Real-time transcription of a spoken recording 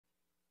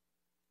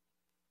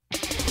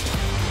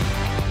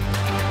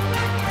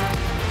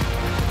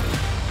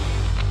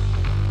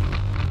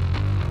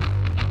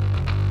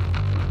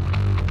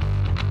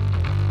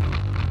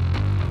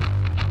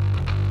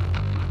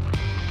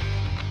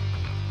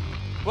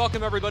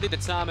Welcome everybody to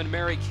Tom and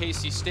Mary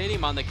Casey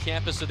Stadium on the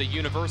campus of the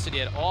University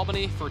at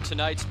Albany for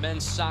tonight's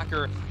men's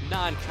soccer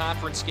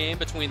non-conference game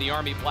between the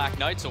Army Black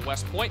Knights of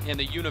West Point and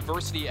the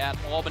University at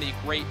Albany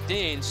Great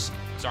Danes.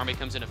 As Army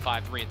comes in at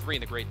 5-3-3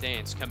 and the Great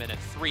Danes come in at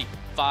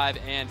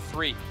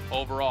 3-5-3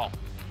 overall.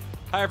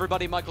 Hi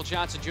everybody, Michael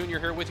Johnson Jr.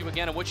 here with you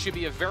again on what should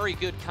be a very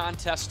good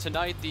contest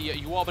tonight. The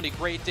UAlbany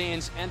Great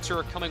Danes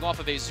enter coming off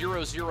of a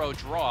 0-0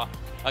 draw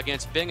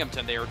against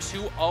Binghamton. They are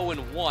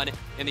 2-0-1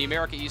 in the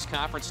America East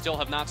Conference, still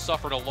have not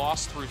suffered a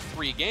loss through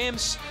 3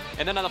 games.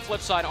 And then on the flip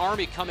side,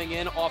 Army coming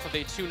in off of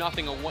a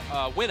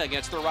 2-0 win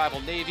against their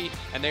rival Navy,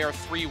 and they are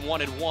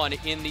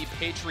 3-1-1 in the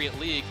Patriot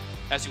League,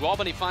 as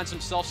UAlbany finds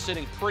himself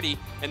sitting pretty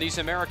in these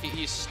America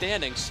East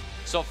standings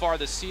so far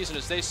this season,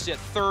 as they sit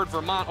third.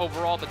 Vermont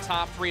overall, the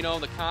top 3-0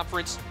 in the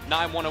conference,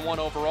 9-1-1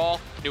 overall.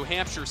 New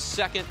Hampshire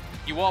second,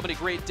 UAlbany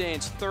Great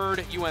Danes third,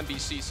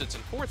 UMBC sits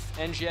in fourth,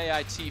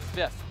 NJIT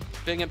fifth,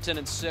 Binghamton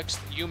in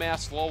sixth,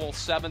 UMass Lowell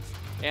seventh,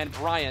 and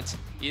Bryant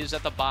is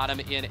at the bottom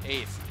in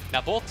eighth.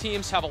 Now both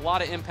teams have a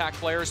lot of impact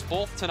players.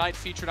 Both tonight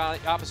featured on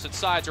the opposite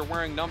sides are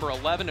wearing number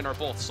 11 and are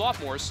both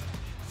sophomores.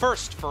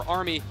 First for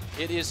Army,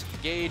 it is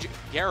Gage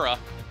Guerra.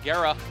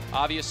 Guerra,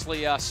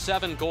 obviously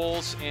 7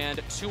 goals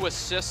and 2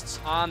 assists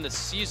on the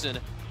season,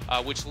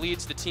 which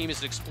leads the team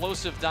as an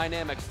explosive,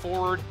 dynamic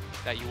forward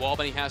that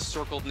UAlbany has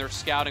circled in their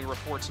scouting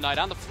report tonight.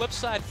 On the flip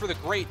side for the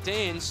Great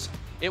Danes,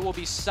 it will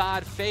be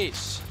Saad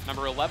Face,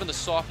 number 11, the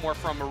sophomore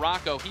from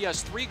Morocco. He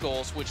has 3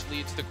 goals, which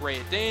leads the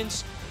Great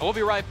Danes. And we'll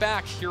be right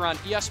back here on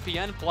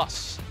ESPN+.